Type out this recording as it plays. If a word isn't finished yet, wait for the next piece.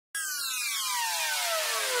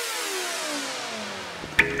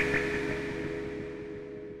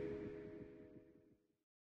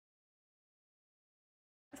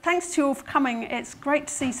thanks to you all for coming. It's great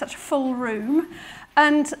to see such a full room.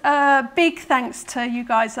 And big thanks to you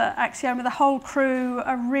guys at Aksioma. The whole crew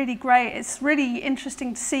are really great. It's really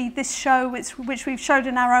interesting to see this show, which we've showed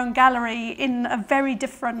in our own gallery, in a very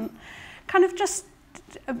different, kind of just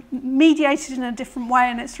mediated in a different way,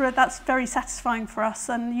 and that's very satisfying for us,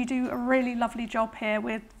 and you do a really lovely job here.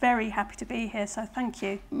 We're very happy to be here, so thank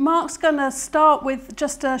you. Mark's going to start with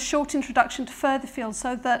just a short introduction to Furtherfield,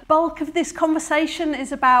 so the bulk of this conversation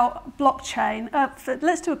is about blockchain.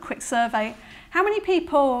 Let's do a quick survey. How many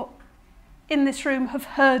people in this room have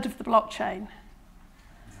heard of the blockchain?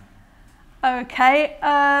 Okay,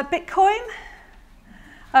 Bitcoin?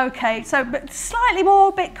 Okay, so but slightly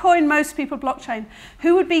more Bitcoin, most people blockchain.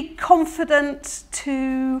 Who would be confident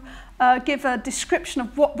to give a description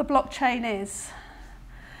of what the blockchain is?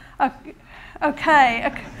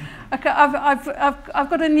 Okay. I've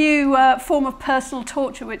got a new form of personal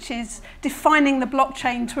torture, which is defining the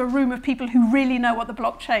blockchain to a room of people who really know what the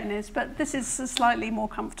blockchain is, but this is slightly more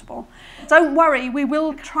comfortable. Don't worry, we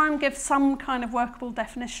will try and give some kind of workable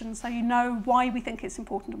definition so you know why we think it's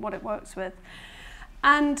important and what it works with.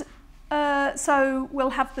 And so we'll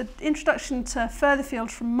have the introduction to Furtherfield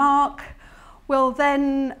from Mark. We'll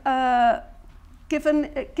then give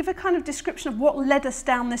a kind of description of what led us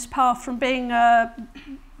down this path from being an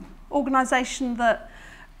organisation that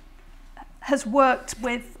has worked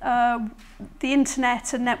with the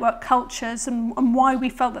internet and network cultures, and why we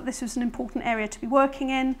felt that this was an important area to be working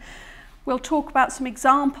in. We'll talk about some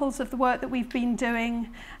examples of the work that we've been doing,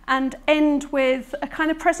 and end with a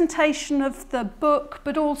kind of presentation of the book,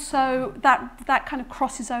 but also that kind of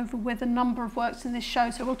crosses over with a number of works in this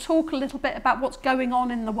show. So we'll talk a little bit about what's going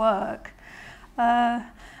on in the work.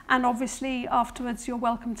 And obviously afterwards you're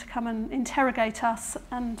welcome to come and interrogate us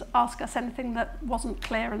and ask us anything that wasn't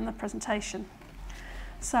clear in the presentation.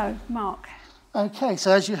 So, Mark. Okay,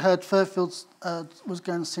 so as you heard, Furtherfield was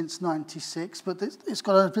going since '96, but it's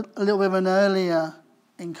got a little bit of an earlier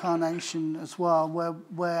incarnation as well,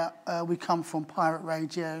 where we come from pirate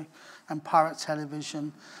radio and pirate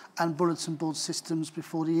television and bulletin board systems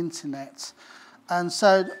before the internet. And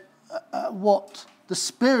so what the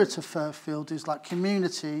spirit of Furtherfield is like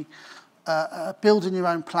community, building your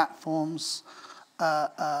own platforms,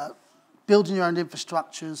 building your own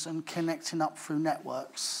infrastructures and connecting up through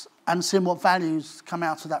networks, and seeing what values come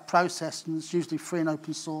out of that process. And it's usually free and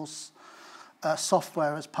open source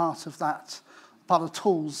software as part of that, part of the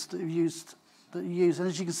tools that you use. And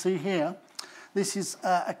as you can see here, this is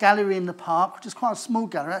a gallery in the park, which is quite a small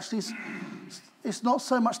gallery. Actually, it's not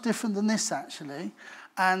so much different than this, actually.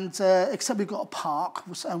 And except we've got a park,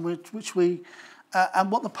 and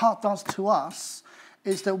what the park does to us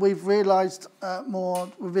is that we've realised more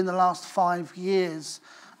within the last 5 years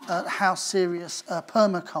how serious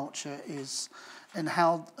permaculture is, and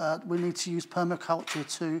how we need to use permaculture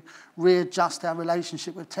to readjust our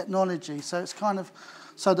relationship with technology. So it's kind of,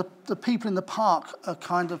 so the people in the park are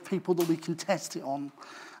kind of people that we can test it on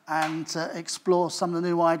and explore some of the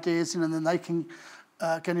new ideas, and then they can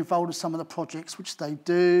get involved with some of the projects which they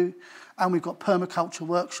do. And we've got permaculture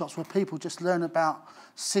workshops where people just learn about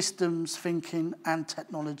systems thinking and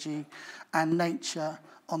technology and nature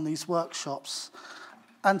on these workshops.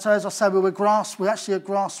 And so, as I say, we're actually a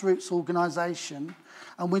grassroots organisation,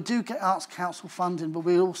 and we do get Arts Council funding, but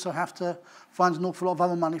we also have to find an awful lot of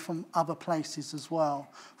other money from other places as well,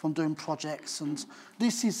 from doing projects. And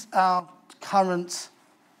this is our current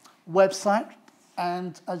website,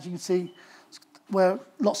 and as you can see, where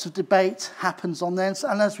lots of debate happens on there.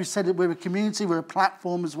 And as we said, we're a community, we're a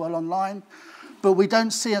platform as well online, but we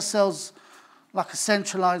don't see ourselves like a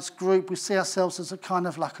centralised group. We see ourselves as a kind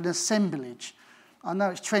of like an assemblage. I know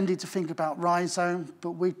it's trendy to think about rhizome,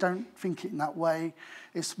 but we don't think it in that way.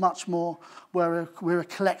 It's much more, we're a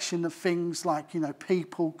collection of things like, you know,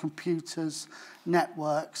 people, computers,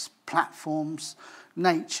 networks, platforms,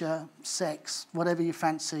 nature, sex, whatever you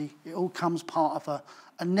fancy. It all comes part of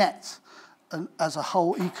a net as a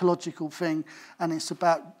whole ecological thing, and it's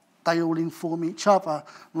about they all inform each other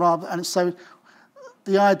rather. And so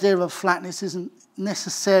the idea of flatness isn't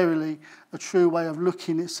necessarily a true way of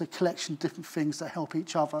looking. It's a collection of different things that help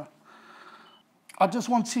each other. I just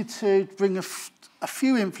wanted to bring a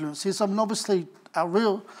few influences. I mean, obviously, our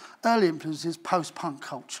real early influence is post-punk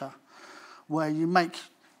culture, where you make,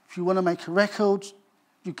 if you want to make a record,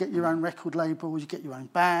 you get your own record label, you get your own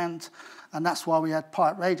band, and that's why we had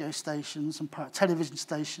pirate radio stations and pirate television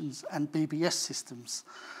stations and BBS systems.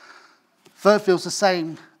 Furtherfield's the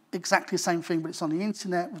same, exactly the same thing, but it's on the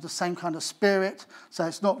internet with the same kind of spirit. So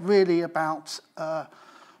it's not really about.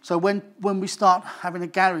 So when we start having a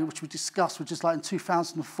gallery, which we discussed, which is like in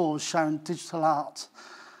 2004, showing digital art,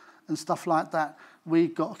 and stuff like that. We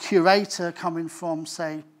got a curator coming from,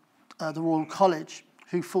 say, the Royal College,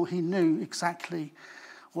 who thought he knew exactly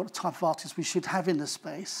what type of artists we should have in the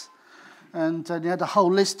space. And he had a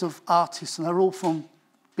whole list of artists, and they're all from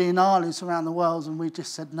biennales around the world, and we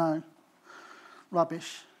just said no,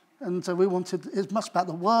 rubbish. And we wanted, it's much about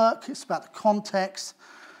the work, it's about the context.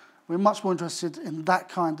 We're much more interested in that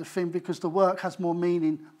kind of thing because the work has more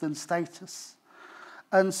meaning than status.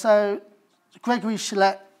 And so Gregory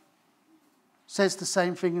Shillette says the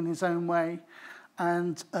same thing in his own way.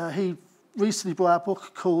 And he recently brought out a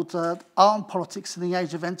book called Art and Politics in the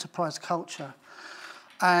Age of Enterprise Culture.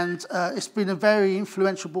 And it's been a very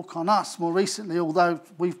influential book on us more recently, although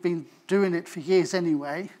we've been doing it for years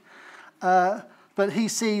anyway. But he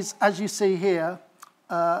sees, as you see here,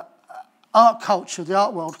 art culture, the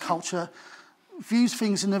art world culture, views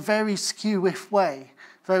things in a very skew-if way,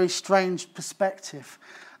 very strange perspective.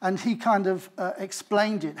 And he kind of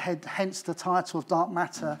explained it, hence the title of Dark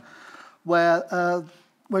Matter, where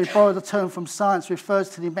he borrowed a term from science, refers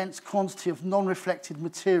to the immense quantity of non-reflected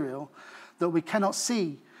material that we cannot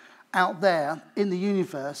see out there in the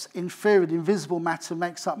universe. Inferior, invisible matter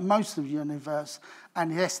makes up most of the universe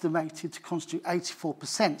and is estimated to constitute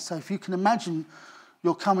 84%. So if you can imagine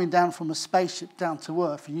you're coming down from a spaceship down to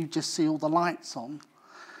Earth and you just see all the lights on,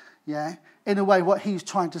 yeah? In a way, what he's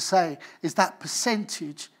trying to say is that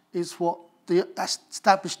percentage is what the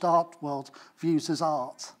established art world views as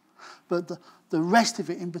art. But the rest of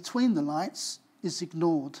it in between the lights is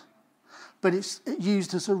ignored. But it's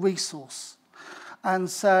used as a resource. And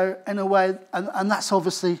so, in a way, and that's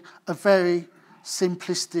obviously a very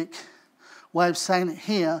simplistic way of saying it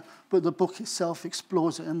here, but the book itself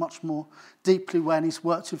explores it in a much more deeply way, and he's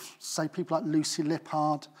worked with, say, people like Lucy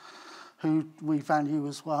Lippard, who we value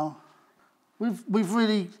as well. We've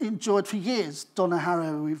really enjoyed for years Donna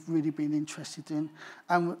Haraway. We've really been interested in,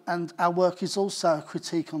 and our work is also a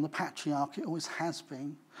critique on the patriarchy. It always has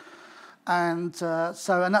been, and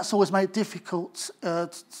that's always made it difficult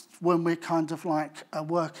when we're kind of like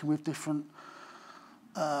working with different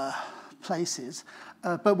places.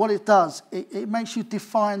 But what it does, it makes you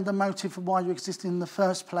define the motive of why you exist in the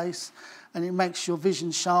first place, and it makes your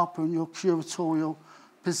vision sharper and your curatorial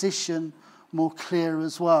position more clear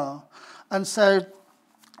as well. And so,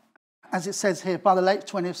 as it says here, by the late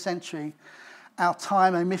 20th century, our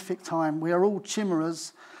time, a mythic time, we are all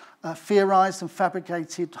chimeras, theorized and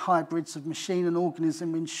fabricated hybrids of machine and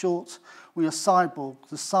organism. In short, we are cyborg.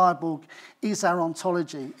 The cyborg is our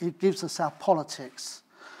ontology. It gives us our politics.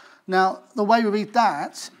 Now, the way we read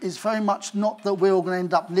that is very much not that we're all going to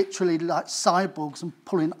end up literally like cyborgs and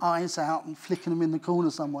pulling eyes out and flicking them in the corner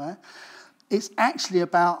somewhere. It's actually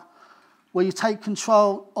about where you take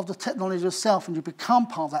control of the technology yourself and you become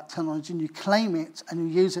part of that technology and you claim it and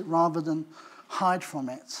you use it rather than hide from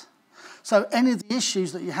it. So any of the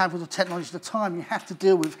issues that you have with the technology at the time, you have to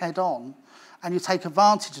deal with head on, and you take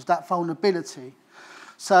advantage of that vulnerability.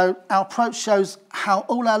 So our approach shows how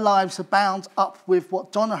all our lives are bound up with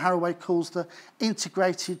what Donna Haraway calls the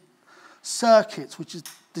integrated circuits, which is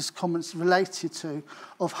this comment's related to,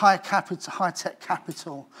 of high-tech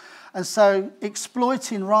capital. And so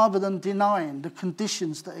exploiting rather than denying the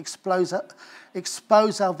conditions that expose our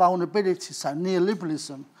vulnerabilities. So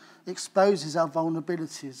neoliberalism exposes our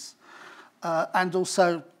vulnerabilities. And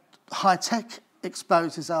also high-tech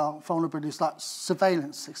exposes our vulnerabilities, like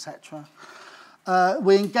surveillance, etc.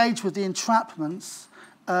 We engage with the entrapments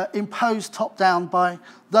imposed top-down by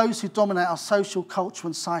those who dominate our social, cultural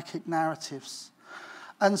and psychic narratives.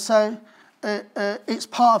 And so it's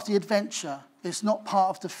part of the adventure. It's not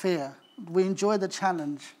part of the fear. We enjoy the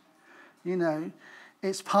challenge. You know,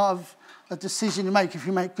 it's part of a decision you make. If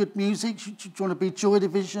you make good music, do you want to be Joy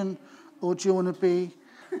Division or do you want to be,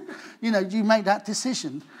 you know, you make that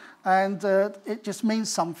decision. And it just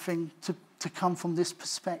means something to come from this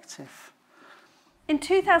perspective. In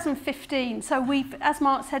 2015, so as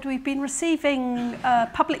Mark said, we've been receiving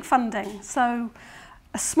public funding. So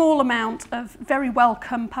a small amount of very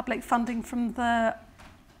welcome public funding from the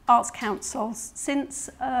Arts Councils since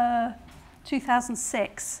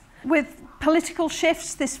 2006. With political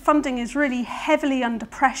shifts, this funding is really heavily under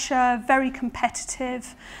pressure, very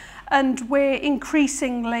competitive, and we're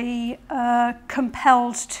increasingly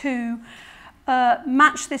compelled to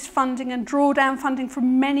match this funding and draw down funding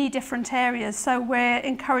from many different areas. So we're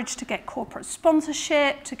encouraged to get corporate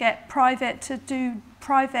sponsorship, to do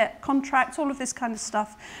private contracts, all of this kind of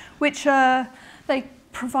stuff, which they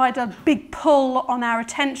provide a big pull on our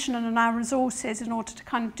attention and on our resources in order to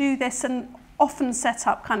kind of do this, and often set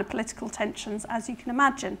up kind of political tensions, as you can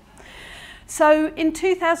imagine. So in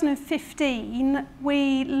 2015,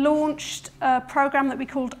 we launched a program that we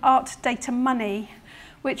called Art Data Money,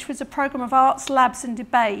 which was a program of arts, labs and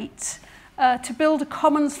debate to build a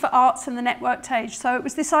commons for arts in the networked age. So it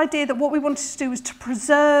was this idea that what we wanted to do was to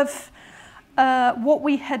preserve what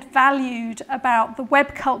we had valued about the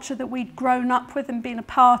web culture that we'd grown up with and been a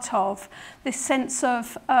part of, this sense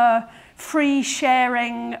of free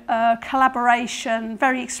sharing, collaboration,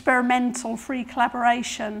 very experimental free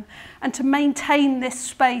collaboration, and to maintain this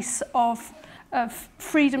space of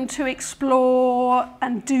freedom to explore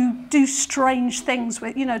and do strange things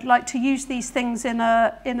with, you know, like to use these things in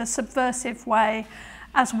a subversive way,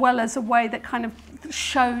 as well as a way that kind of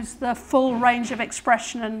shows the full range of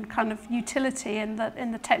expression and kind of utility in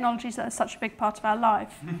the technologies that are such a big part of our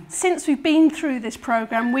life. Since we've been through this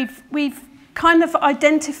program, we've kind of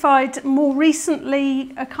identified more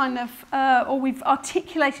recently a kind of, or we've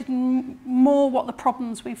articulated more what the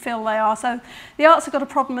problems we feel they are. So the arts have got a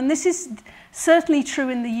problem, and this is certainly true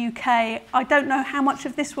in the UK. I don't know how much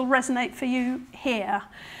of this will resonate for you here,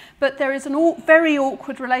 but there is a very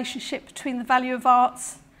awkward relationship between the value of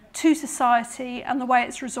arts to society and the way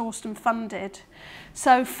it's resourced and funded.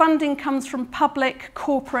 So funding comes from public,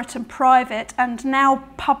 corporate and private, and now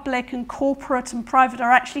public and corporate and private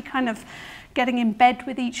are actually kind of getting in bed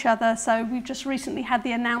with each other. So we've just recently had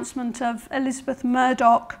the announcement of Elizabeth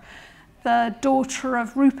Murdoch, the daughter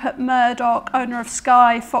of Rupert Murdoch, owner of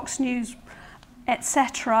Sky, Fox News,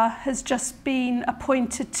 etc., has just been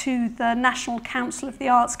appointed to the National Council of the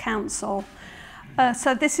Arts Council.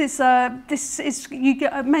 So this is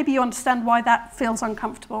maybe you understand why that feels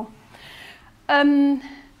uncomfortable.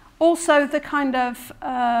 Also, the kind of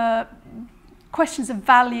questions of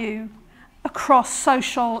value across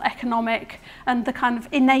social, economic, and the kind of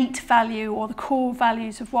innate value or the core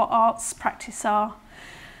values of what arts practice are.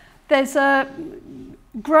 There's a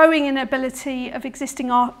growing inability of existing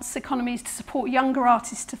arts economies to support younger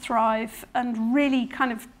artists to thrive, and really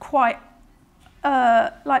kind of quite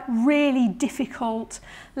like really difficult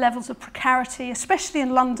levels of precarity, especially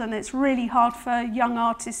in London. It's really hard for young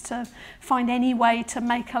artists to find any way to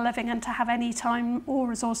make a living and to have any time or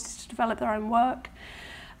resources to develop their own work.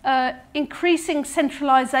 Increasing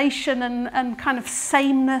centralisation and kind of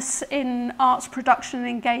sameness in arts production and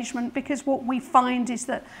engagement, because what we find is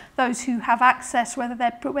that those who have access,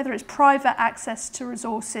 whether it's private access to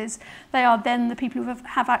resources, they are then the people who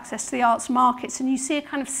have access to the arts markets, and you see a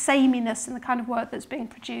kind of sameness in the kind of work that's being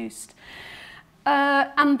produced.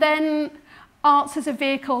 And then arts as a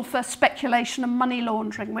vehicle for speculation and money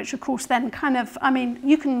laundering, which of course then kind of, I mean,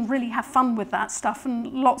 you can really have fun with that stuff,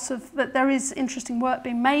 and there is interesting work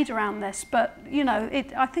being made around this, but you know,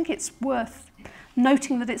 I think it's worth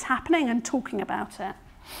noting that it's happening and talking about it.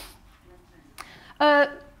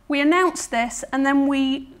 We announced this, and then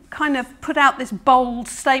we kind of put out this bold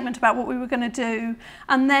statement about what we were going to do,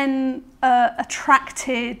 and then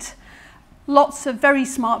attracted lots of very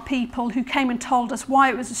smart people who came and told us why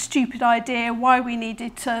it was a stupid idea, why we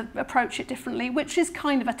needed to approach it differently, which is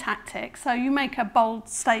kind of a tactic. So you make a bold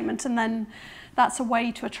statement, and then that's a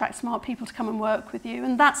way to attract smart people to come and work with you.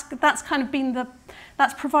 And that's kind of been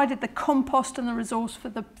that's provided the compost and the resource for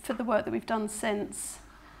the work that we've done since.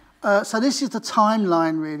 So this is the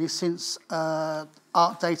timeline really since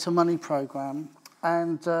Art Data Money programme,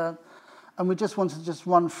 and we just wanted to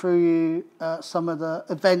run through you some of the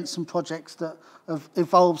events and projects that have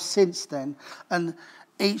evolved since then. And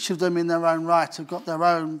each of them in their own right have got their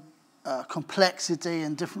own complexity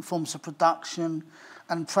and different forms of production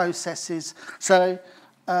and processes. So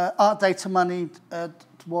Art Data Money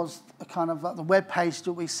was a kind of like the web page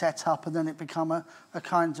that we set up, and then it became a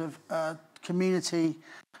kind of community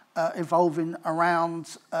evolving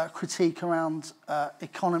around critique around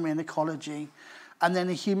economy and ecology. And then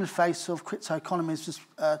the human face of crypto economies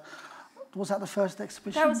was that the first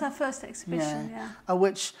exhibition? That was our first exhibition, yeah.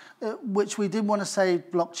 Which we didn't want to say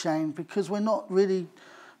blockchain, because we're not really,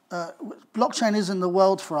 blockchain isn't the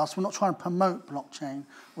world for us. We're not trying to promote blockchain.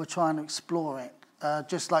 We're trying to explore it,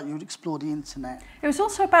 just like you would explore the internet. It was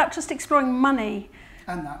also about just exploring money.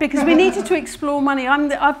 And that. Because we needed to explore money.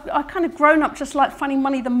 I've kind of grown up just like finding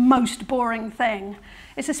money the most boring thing.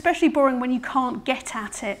 It's especially boring when you can't get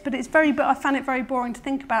at it, but I found it very boring to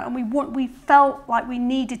think about, and we felt like we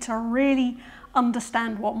needed to really start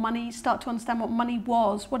to understand what money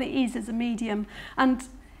was, what it is as a medium. And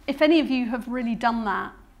if any of you have really done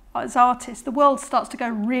that as artists, the world starts to go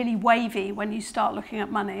really wavy when you start looking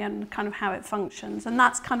at money and kind of how it functions, and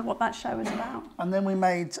that's kind of what that show is about. And then we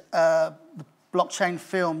made the blockchain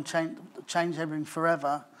film, Change Everything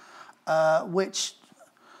Forever, which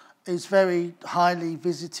is very highly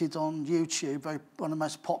visited on YouTube, one of the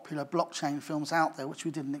most popular blockchain films out there, which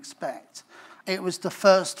we didn't expect. It was the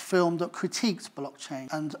first film that critiqued blockchain,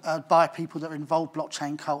 and by people that are involved in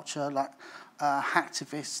blockchain culture, like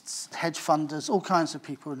hacktivists, hedge funders, all kinds of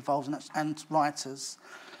people involved in it, and writers.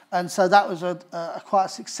 And so that was a quite a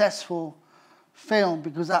successful film,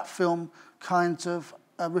 because that film kind of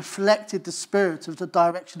reflected the spirit of the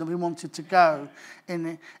direction that we wanted to go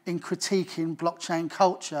in critiquing blockchain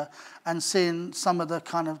culture and seeing some of the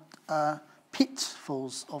kind of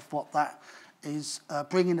pitfalls of what that is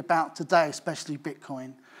bringing about today, especially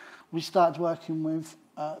Bitcoin. We started working with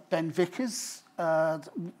Ben Vickers,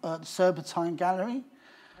 the Serpentine Gallery.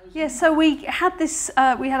 Yeah, so we had this,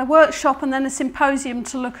 we had a workshop and then a symposium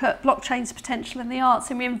to look at blockchain's potential in the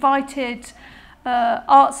arts, and we invited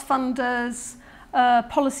arts funders,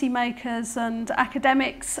 policymakers and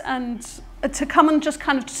academics, and to come and just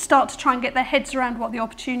kind of start to try and get their heads around what the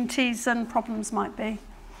opportunities and problems might be.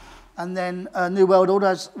 And then New World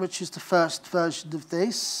Order, which is the first version of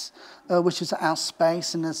this, which is at our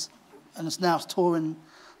space and is now touring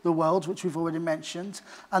the world, which we've already mentioned.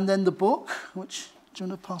 And then the book, which, do you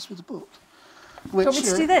want to pass me the book? Which, do you want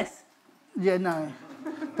me to do this? Yeah, no.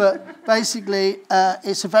 But basically,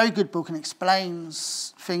 it's a very good book and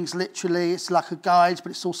explains things literally. It's like a guide,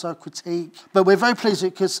 but it's also a critique. But we're very pleased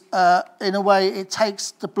with it because, in a way, it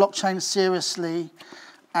takes the blockchain seriously,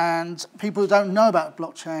 and people who don't know about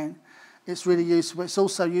blockchain, it's really useful. It's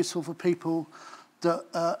also useful for people that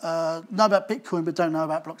know about Bitcoin but don't know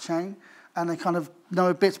about blockchain, and they kind of know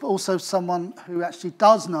a bit, but also someone who actually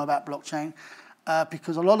does know about blockchain,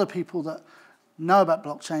 because a lot of people that know about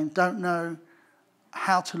blockchain don't know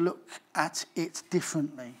how to look at it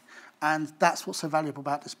differently, and that's what's so valuable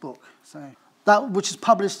about this book. So that, which is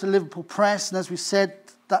published at Liverpool Press, and as we said,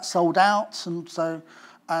 that sold out,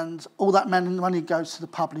 and all that money goes to the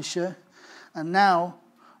publisher, and now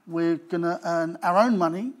we're going to earn our own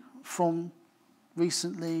money from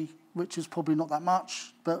recently, which is probably not that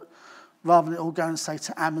much, but rather than it all going, say,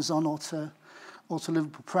 to Amazon or to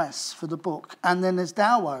Liverpool Press for the book. And then there's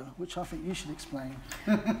DAO, which I think you should explain.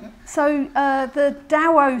 So the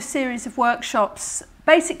DAO series of workshops,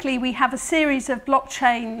 basically we have a series of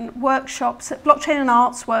blockchain workshops, blockchain and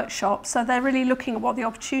arts workshops. So they're really looking at what the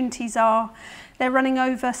opportunities are. They're running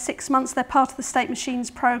over 6 months. They're part of the State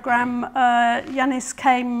Machines programme. Yanis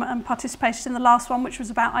came and participated in the last one, which was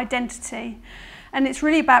about identity. And it's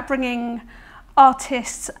really about bringing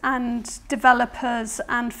artists and developers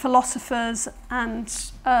and philosophers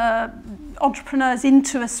and entrepreneurs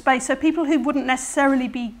into a space, so people who wouldn't necessarily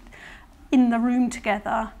be in the room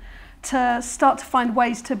together, to start to find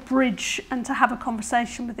ways to bridge and to have a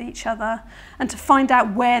conversation with each other and to find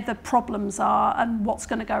out where the problems are and what's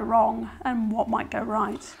going to go wrong and what might go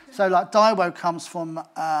right. So like DIWO comes from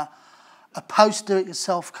a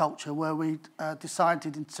post-do-it-yourself culture where we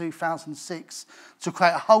decided in 2006 to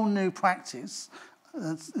create a whole new practice,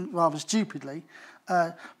 rather stupidly,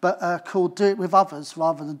 but called Do It With Others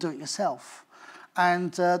rather than Do It Yourself.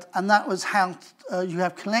 And that was how you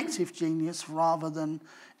have collective genius rather than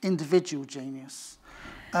individual genius.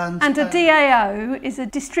 And a DAO is a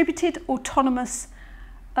distributed autonomous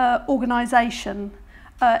organisation.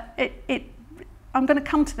 I'm going to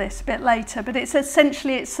come to this a bit later, but it's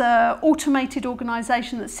essentially it's an automated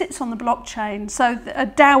organisation that sits on the blockchain. So a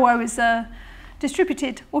DAO is a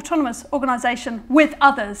distributed autonomous organisation with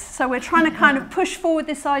others. So we're trying to kind of push forward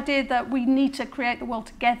this idea that we need to create the world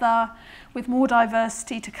together with more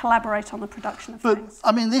diversity to collaborate on the production of things. But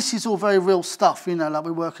I mean, this is all very real stuff, you know, like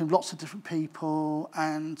we're working with lots of different people,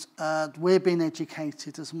 and we're being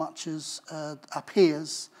educated as much as our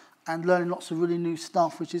peers, and learning lots of really new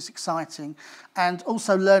stuff, which is exciting, and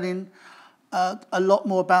also learning a lot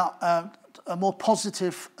more about more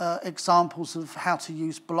positive examples of how to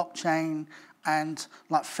use blockchain and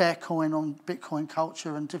like Faircoin on Bitcoin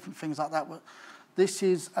culture and different things like that. This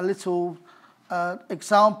is a little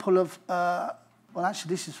example of, well, actually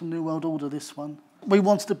this is from New World Order, this one. We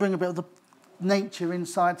wanted to bring a bit of the nature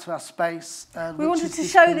inside to our space. We wanted to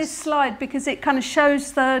show this slide because it kind of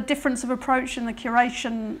shows the difference of approach in the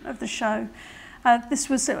curation of the show. This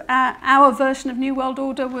was our version of New World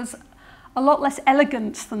Order was a lot less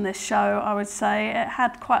elegant than this show, I would say. It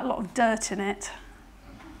had quite a lot of dirt in it.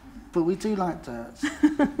 But we do like dirt.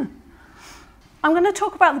 I'm going to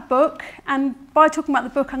talk about the book, and by talking about the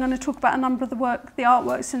book, I'm going to talk about a number of the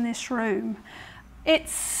artworks in this room.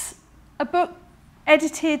 It's a book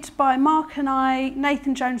edited by Mark and I,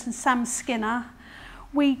 Nathan Jones and Sam Skinner.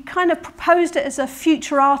 We kind of proposed it as a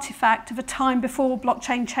future artefact of a time before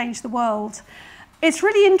blockchain changed the world. it's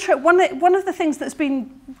really interesting. One of the things that's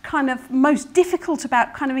been kind of most difficult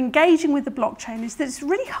about kind of engaging with the blockchain is that it's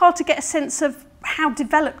really hard to get a sense of how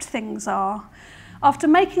developed things are. After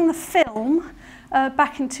making the film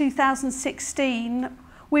back in 2016,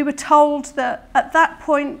 we were told that at that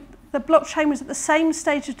point the blockchain was at the same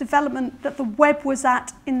stage of development that the web was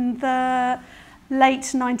at in the late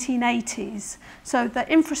 1980s. So the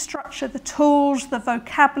infrastructure, the tools, the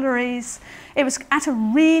vocabularies, it was at a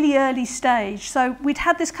really early stage. So we'd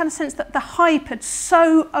had this kind of sense that the hype had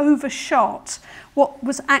so overshot what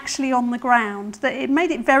was actually on the ground that it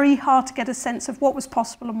made it very hard to get a sense of what was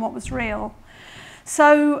possible and what was real.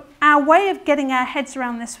 So our way of getting our heads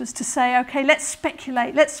around this was to say, okay, let's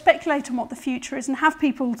speculate on what the future is and have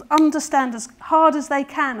people understand as hard as they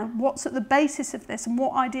can what's at the basis of this and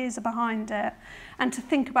what ideas are behind it, and to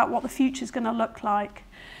think about what the future is going to look like.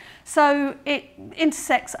 So it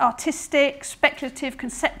intersects artistic, speculative,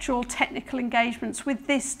 conceptual, technical engagements with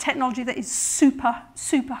this technology that is super,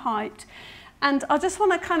 super hyped. And I just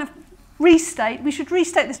want to kind of restate, we should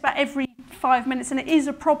restate this about every 5 minutes, and it is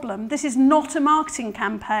a problem. This is not a marketing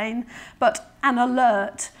campaign, but an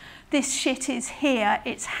alert. This shit is here,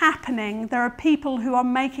 it's happening. There are people who are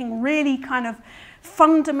making really kind of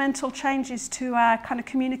fundamental changes to our kind of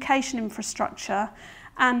communication infrastructure,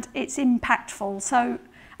 and it's impactful. So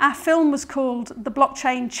our film was called The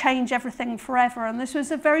Blockchain Change Everything Forever, and this was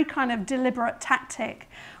a very kind of deliberate tactic.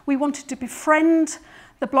 We wanted to befriend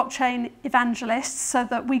the blockchain evangelists so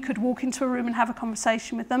that we could walk into a room and have a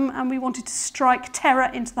conversation with them, and we wanted to strike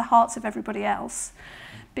terror into the hearts of everybody else,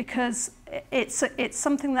 because it's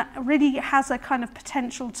something that really has a kind of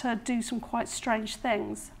potential to do some quite strange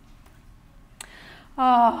things.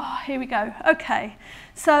 Here we go. Okay,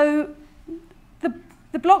 so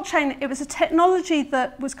the blockchain, it was a technology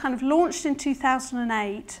that was kind of launched in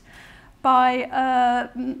 2008 by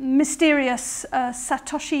mysterious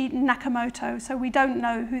Satoshi Nakamoto. So we don't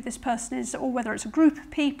know who this person is or whether it's a group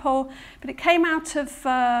of people, but it came out of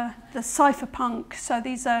the cypherpunk. So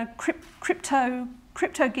these are crypto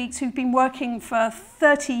geeks who've been working for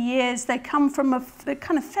 30 years. They come from a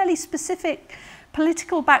kind of fairly specific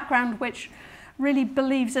political background which really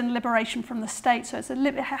believes in liberation from the state. So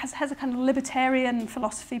it has a kind of libertarian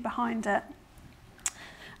philosophy behind it.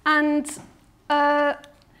 And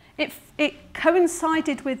it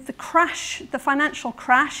coincided with the crash, the financial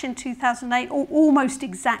crash in 2008, almost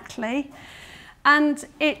exactly, and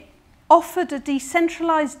it offered a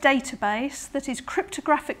decentralized database that is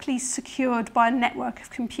cryptographically secured by a network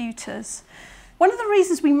of computers. One of the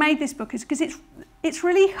reasons we made this book is because it's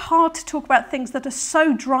really hard to talk about things that are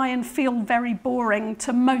so dry and feel very boring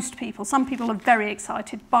to most people. Some people are very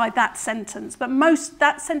excited by that sentence, but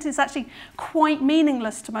that sentence is actually quite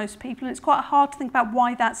meaningless to most people, and it's quite hard to think about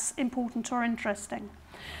why that's important or interesting.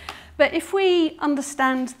 But if we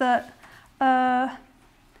understand that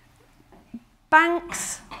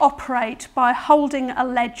banks operate by holding a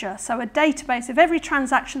ledger, so a database of every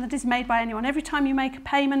transaction that is made by anyone. Every time you make a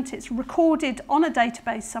payment, it's recorded on a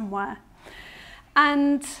database somewhere.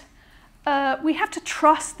 And we have to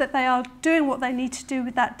trust that they are doing what they need to do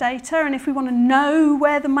with that data. And if we want to know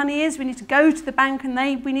where the money is, we need to go to the bank,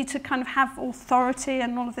 and we need to kind of have authority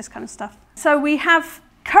and all of this kind of stuff. So we have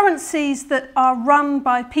currencies that are run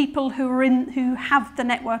by people who have the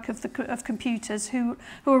network of computers, who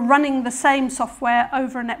are running the same software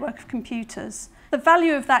over a network of computers. The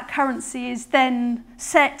value of that currency is then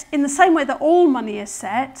set in the same way that all money is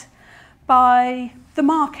set by the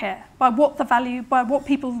market, by what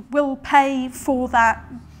people will pay for that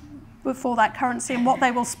currency and what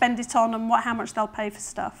they will spend it on and how much they'll pay for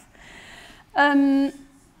stuff.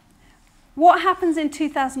 What happens in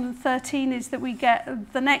 2013 is that we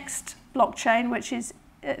get the next blockchain, which is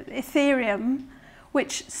Ethereum,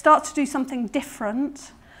 which starts to do something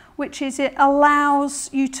different, which is it allows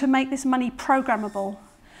you to make this money programmable.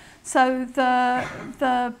 So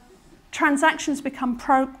the transactions become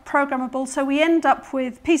programmable, so we end up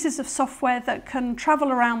with pieces of software that can travel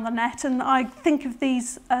around the net, and I think of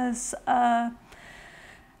these as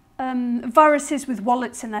viruses with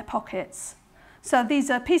wallets in their pockets. So these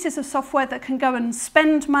are pieces of software that can go and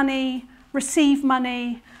spend money, receive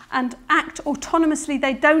money, and act autonomously.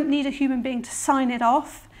 They don't need a human being to sign it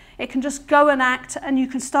off. It can just go and act, and you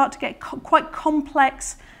can start to get quite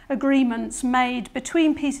complex agreements made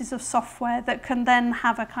between pieces of software that can then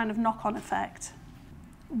have a kind of knock-on effect.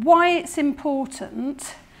 Why it's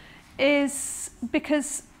important is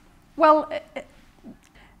because, well,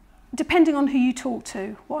 depending on who you talk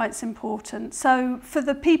to, why it's important. So for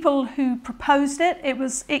the people who proposed it,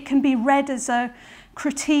 it can be read as a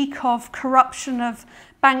critique of corruption of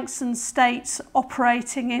banks and states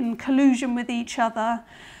operating in collusion with each other.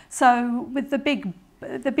 So with the big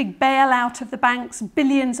bailout of the banks,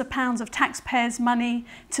 billions of pounds of taxpayers' money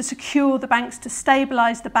to secure the banks, to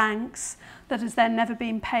stabilise the banks, that has then never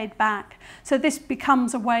been paid back. So this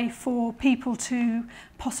becomes a way for people to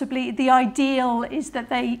possibly, the ideal is that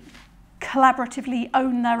they collaboratively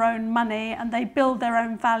own their own money and they build their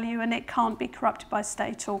own value, and it can't be corrupted by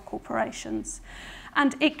state or corporations.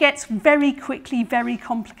 And it gets very quickly very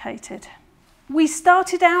complicated. We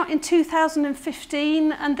started out in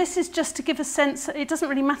 2015, and this is just to give a sense, it doesn't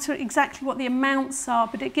really matter exactly what the amounts are,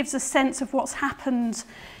 but it gives a sense of what's happened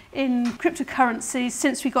in cryptocurrencies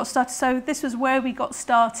since we got started. So this was where we got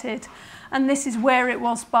started, and this is where it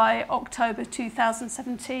was by October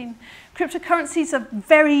 2017. Cryptocurrencies are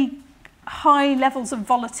very high levels of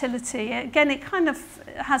volatility. Again, it kind of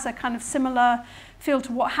has a kind of similar feel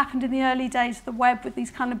to what happened in the early days of the web, with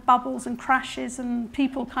these kind of bubbles and crashes and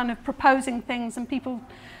people kind of proposing things and people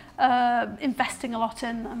investing a lot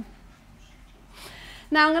in them.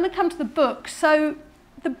 Now I'm going to come to the book. So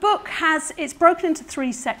the book it's broken into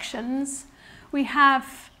 3 sections. We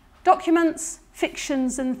have documents,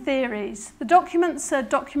 fictions and theories. The documents are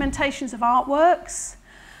documentations of artworks.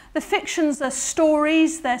 The fictions are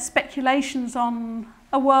stories, they're speculations on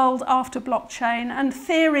a world after blockchain, and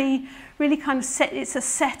theory really kind of it's a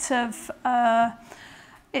set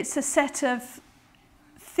of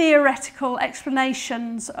theoretical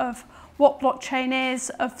explanations of what blockchain is,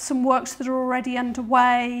 of some works that are already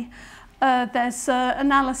underway. There's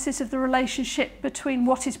analysis of the relationship between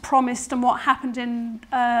what is promised and what happened in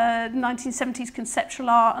 1970s conceptual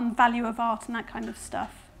art and value of art and that kind of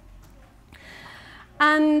stuff.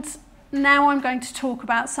 And now I'm going to talk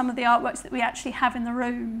about some of the artworks that we actually have in the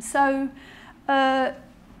room. So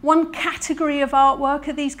one category of artwork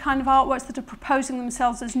are these kind of artworks that are proposing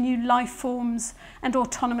themselves as new life forms and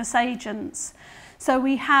autonomous agents. So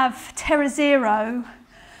we have Terra Zero,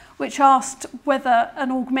 which asked whether an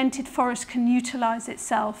augmented forest can utilise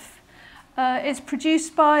itself. It's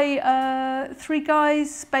produced by 3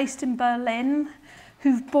 guys based in Berlin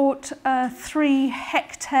who've bought 3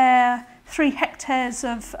 hectares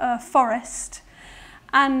of forest,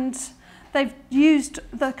 and they've used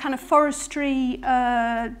the kind of forestry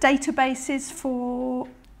databases for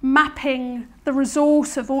mapping the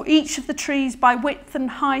resource of each of the trees by width and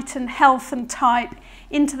height and health and type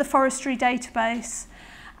into the forestry database.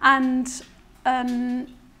 And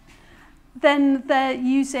then they're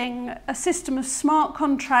using a system of smart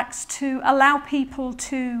contracts to allow people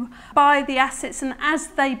to buy the assets, and as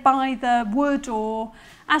they buy the wood,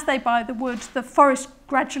 the forest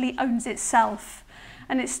gradually owns itself,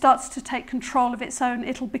 and it starts to take control of its own.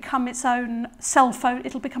 It'll become its own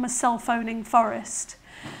it'll become a self-owning forest.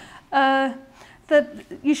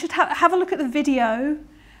 You should have a look at the video.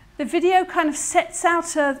 The video kind of sets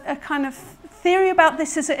out a kind of theory about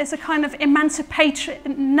this as a kind of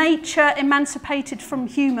nature emancipated from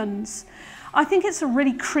humans. I think it's a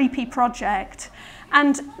really creepy project.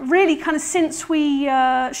 And really kind of since we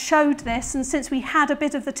showed this, and since we had a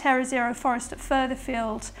bit of the Terra Zero forest at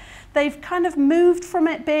Furtherfield, they've kind of moved from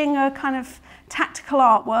it being a kind of tactical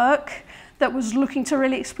artwork that was looking to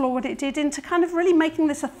really explore what it did into kind of really making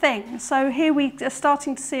this a thing. So here we are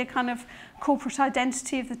starting to see a kind of corporate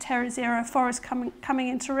identity of the Terra Zero forest coming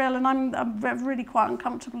into real, and I'm really quite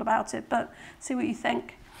uncomfortable about it, but see what you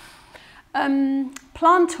think.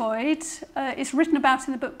 Plantoid is written about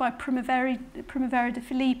in the book by Primavera de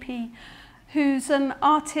Filippi, who's an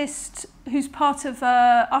artist who's part of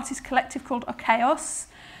an artist collective called Chaos.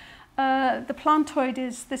 The plantoid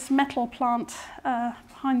is this metal plant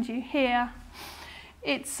behind you here.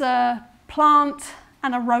 It's a plant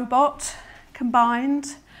and a robot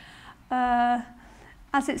combined.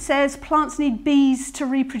 As it says, plants need bees to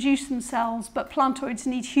reproduce themselves, but plantoids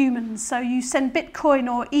need humans. So you send Bitcoin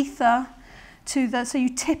or Ether so you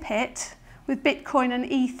tip it with Bitcoin and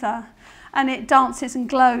Ether, and it dances and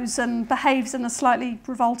glows and behaves in a slightly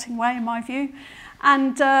revolting way, in my view.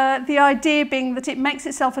 And the idea being that it makes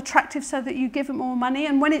itself attractive so that you give it more money,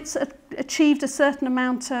 and when it's achieved a certain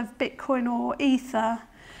amount of Bitcoin or Ether,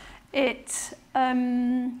 it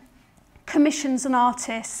commissions an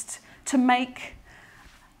artist to make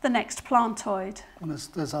the next plantoid. And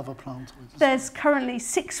there's other plantoids. There's currently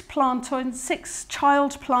 6 plantoids, 6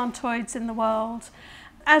 child plantoids in the world.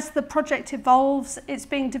 As the project evolves, it's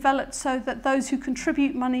being developed so that those who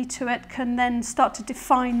contribute money to it can then start to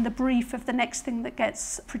define the brief of the next thing that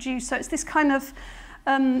gets produced. So it's this kind of,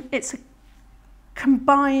 it's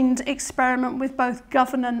combined experiment with both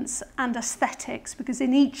governance and aesthetics, because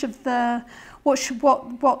in each of the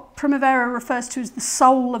what Primavera refers to as the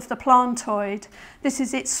soul of the plantoid, this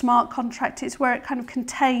is its smart contract. It's where it kind of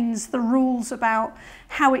contains the rules about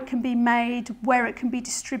how it can be made, where it can be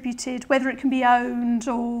distributed, whether it can be owned,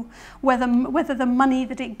 or whether the money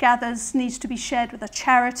that it gathers needs to be shared with a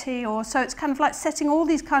charity. Or so it's kind of like setting all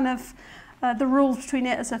these kind of the rules between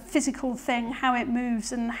it as a physical thing, how it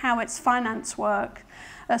moves and how its finance work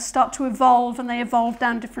start to evolve, and they evolve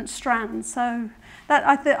down different strands. So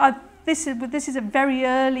that this is a very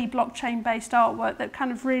early blockchain-based artwork that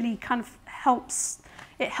kind of really kind of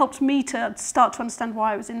helped me to start to understand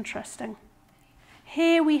why it was interesting.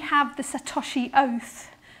 Here we have the Satoshi Oath,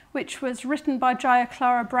 which was written by Jaya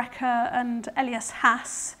Clara Brecker and Elias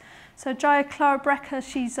Haas. So Jaya Clara Brecker,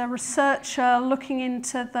 she's a researcher looking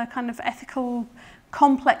into the kind of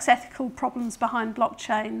complex ethical problems behind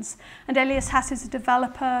blockchains. And Elias Haas is a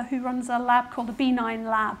developer who runs a lab called the B9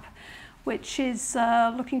 Lab, which is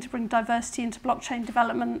looking to bring diversity into blockchain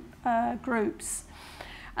development groups.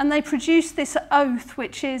 And they produced this oath,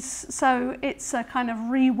 it's a kind of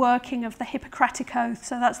reworking of the Hippocratic Oath.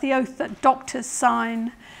 So that's the oath that doctors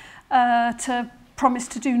sign to promise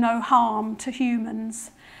to do no harm to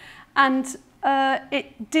humans. And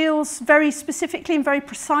it deals very specifically and very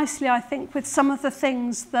precisely, I think, with some of the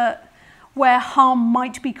things where harm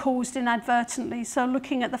might be caused inadvertently. So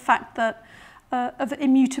looking at the fact that of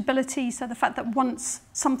immutability, so the fact that once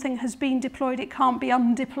something has been deployed, it can't be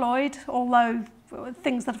undeployed, although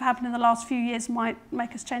things that have happened in the last few years might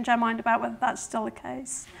make us change our mind about whether that's still the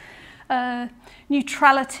case.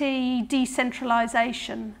 Neutrality,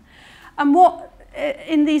 decentralization. And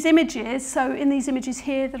in these images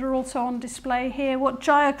here that are also on display here, what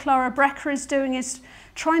Jaya Clara Brecker is doing is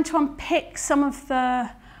trying to unpick some of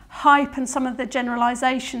the hype and some of the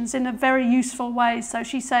generalizations in a very useful way. So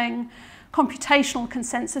she's saying computational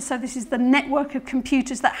consensus, so this is the network of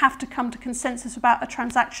computers that have to come to consensus about a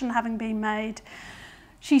transaction having been made.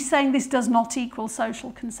 She's saying this does not equal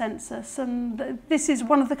social consensus, and this is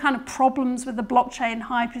one of the kind of problems with the blockchain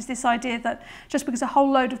hype, is this idea that just because a whole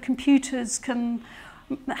load of computers can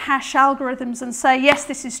hash algorithms and say, yes,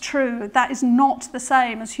 this is true, that is not the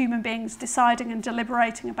same as human beings deciding and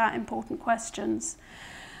deliberating about important questions.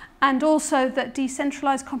 And also that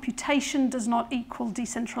decentralized computation does not equal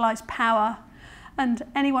decentralized power. And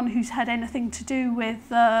anyone who's had anything to do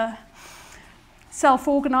with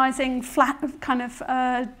self-organizing, flat kind of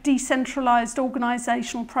decentralized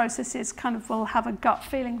organizational processes kind of will have a gut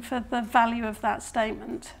feeling for the value of that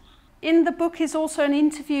statement. In the book is also an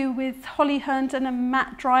interview with Holly Herndon and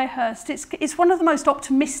Matt Dryhurst. It's one of the most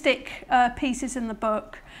optimistic pieces in the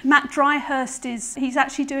book. Matt Dryhurst he's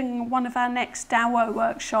actually doing one of our next DAO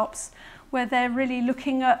workshops, where they're really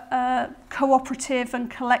looking at cooperative and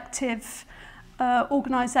collective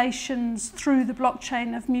organisations through the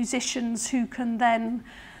blockchain of musicians who can then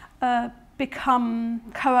become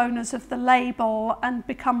co-owners of the label and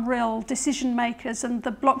become real decision makers, and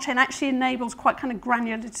the blockchain actually enables quite kind of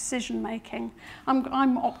granular decision making.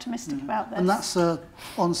 I'm optimistic about this. And that's on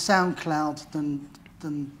SoundCloud,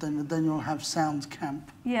 then you'll have SoundCamp.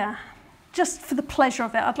 Yeah, just for the pleasure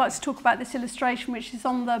of it, I'd like to talk about this illustration, which is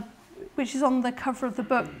on the cover of the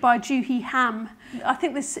book by Juhi Ham. I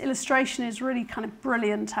think this illustration is really kind of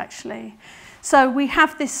brilliant, actually. So we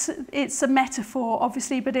have this, it's a metaphor,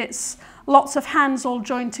 obviously, but it's lots of hands all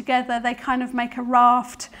joined together. They kind of make a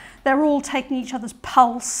raft. They're all taking each other's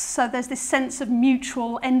pulse. So there's this sense of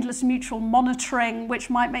endless mutual monitoring,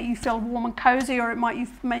 which might make you feel warm and cozy, or it might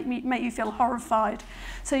make you feel horrified.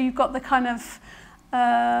 So you've got the kind of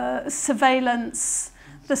surveillance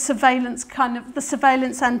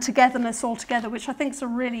and togetherness all together, which I think is a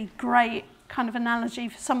really great kind of analogy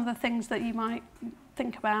for some of the things that you might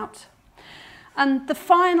think about. And the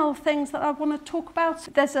final things that I want to talk about,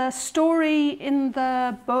 there's a story in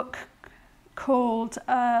the book called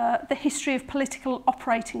The History of Political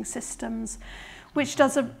Operating Systems, which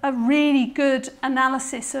does a really good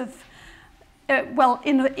analysis of,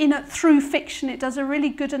 through fiction, it does a really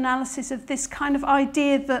good analysis of this kind of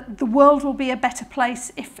idea that the world will be a better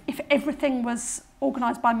place if everything was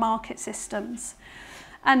organised by market systems.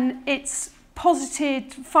 And it's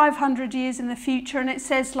posited 500 years in the future, and it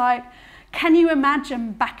says, like, can you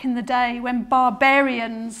imagine back in the day when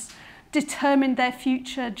barbarians determined their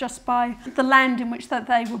future just by the land in which that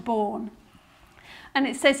they were born? And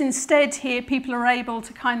it says instead here people are able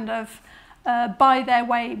to kind of buy their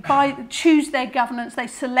way, choose their governance, they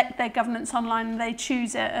select their governance online and they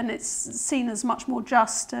choose it, and it's seen as much more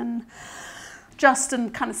just and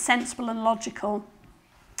kind of sensible and logical.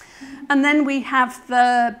 And then we have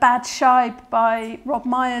the Bad Scheib by Rob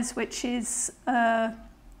Myers, which is, have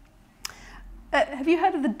you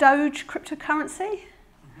heard of the Doge cryptocurrency?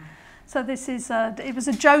 So this is, it was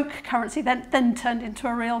a joke currency, then turned into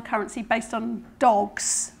a real currency based on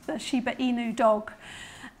dogs, the Shiba Inu dog.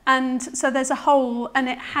 And so there's a whole, and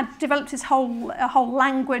it had developed this whole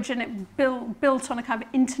language, and it built on a kind of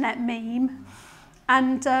internet meme.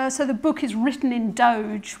 And so the book is written in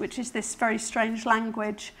Doge, which is this very strange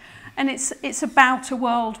language. And it's about a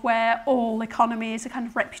world where all economy is a kind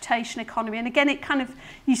of reputation economy. And again, it kind of,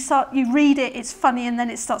 you read it, it's funny, and then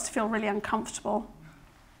it starts to feel really uncomfortable.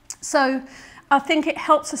 So I think it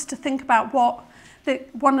helps us to think about what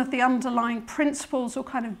one of the underlying principles or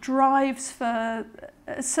kind of drives for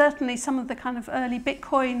certainly some of the kind of early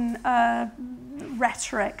Bitcoin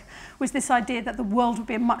rhetoric was this idea that the world would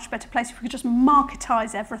be a much better place if we could just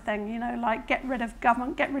marketize everything, you know, like get rid of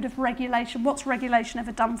government, get rid of regulation. What's regulation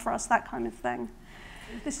ever done for us? That kind of thing.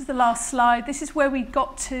 This is the last slide. This is where we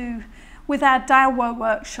got to with our DAO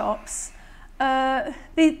workshops.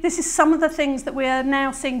 This is some of the things that we are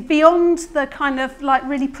now seeing beyond the kind of like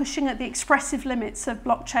really pushing at the expressive limits of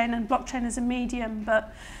blockchain and blockchain as a medium,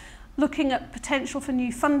 but looking at potential for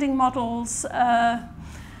new funding models.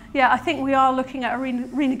 Yeah, I think we are looking at a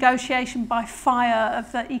renegotiation by fire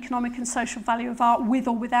of the economic and social value of art with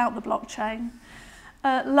or without the blockchain.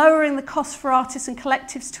 Lowering the cost for artists and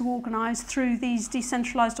collectives to organise through these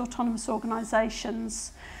decentralised autonomous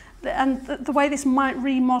organisations. And the way this might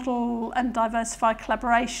remodel and diversify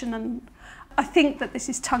collaboration, and I think that this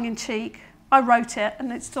is tongue-in-cheek. I wrote it,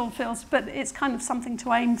 and it still feels, but it's kind of something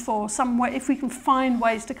to aim for. Somewhere, if we can find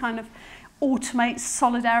ways to kind of automate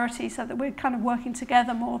solidarity so that we're kind of working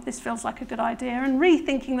together more, this feels like a good idea. And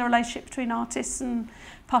rethinking the relationship between artists and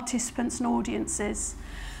participants and audiences.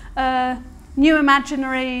 New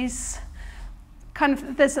imaginaries. Kind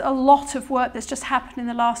of, there's a lot of work that's just happened in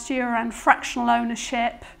the last year around fractional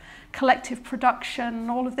ownership, collective production,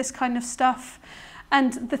 all of this kind of stuff.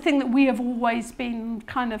 And the thing that we have always been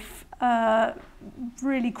kind of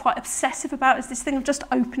really quite obsessive about is this thing of just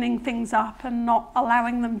opening things up and not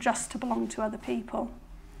allowing them just to belong to other people.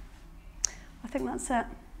 I think that's it.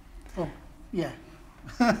 Oh, yeah.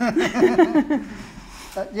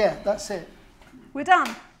 Yeah, that's it. We're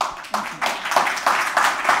done. Thank you.